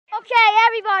Okay,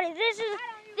 everybody, this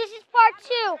is part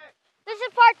two. This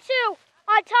is part two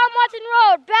on Tom Watson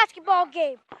Road basketball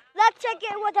game. Let's check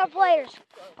in with our players.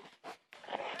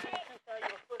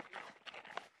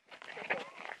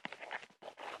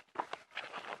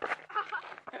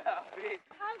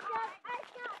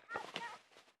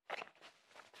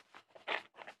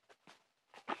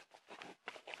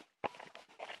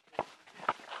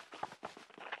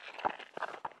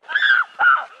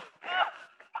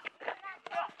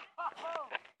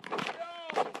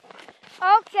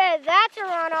 Okay, that's a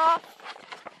runoff.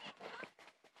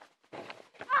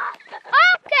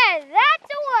 Okay, that's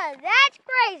a one. That's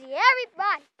crazy.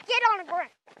 Everybody, get on the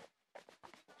ground.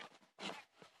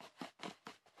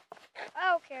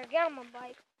 Okay, get on my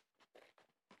bike.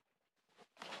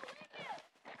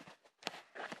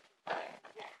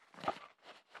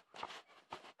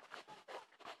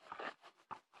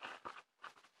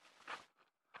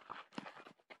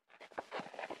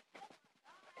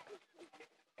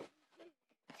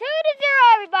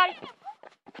 Everybody.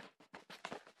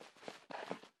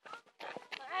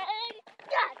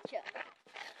 Gotcha.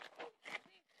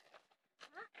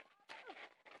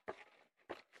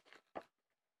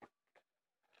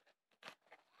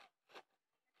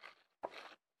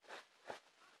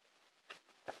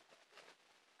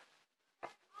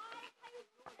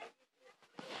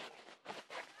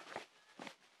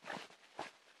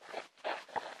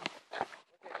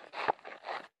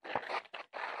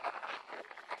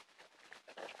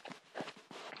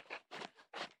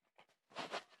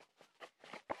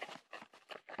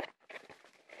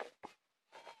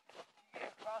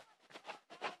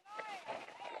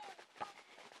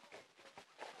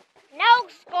 No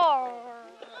score.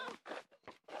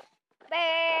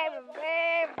 Baby,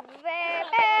 baby,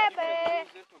 baby.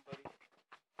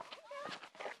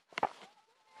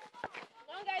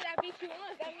 Long guys, I beat you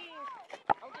once. That means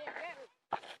I'm getting better.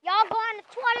 Y'all going to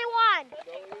 21.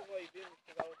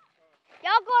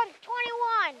 Y'all going to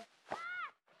 21.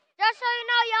 Just so you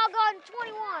know, y'all going to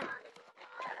 21.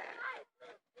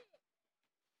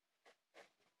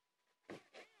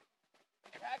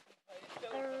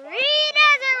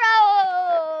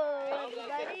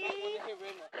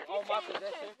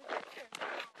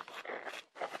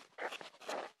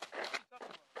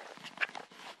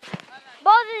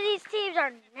 Both of these teams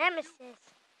are nemesis.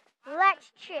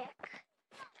 Let's check.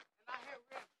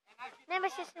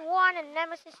 Nemesis 1 and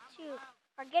Nemesis 2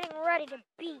 are getting ready to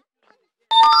beat.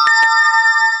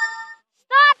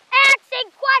 Stop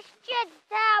asking questions,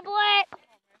 tablet!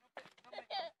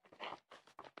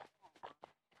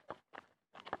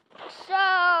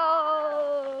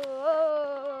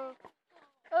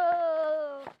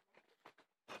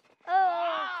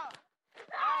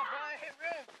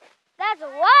 That's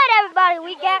what, everybody.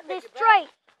 We got this straight.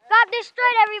 Got this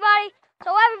straight, everybody.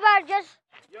 So everybody just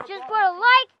put a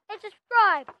like and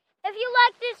subscribe. If you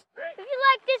like this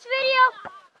video,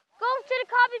 go to the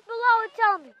comments below and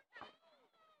tell me.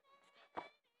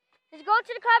 Just go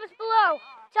to the comments below.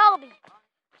 Tell me.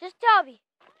 Just tell me.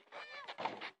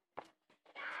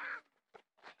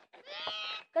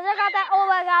 Because I got that, oh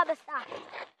my god, the stop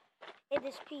in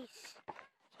this piece.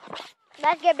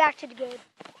 Let's get back to the game.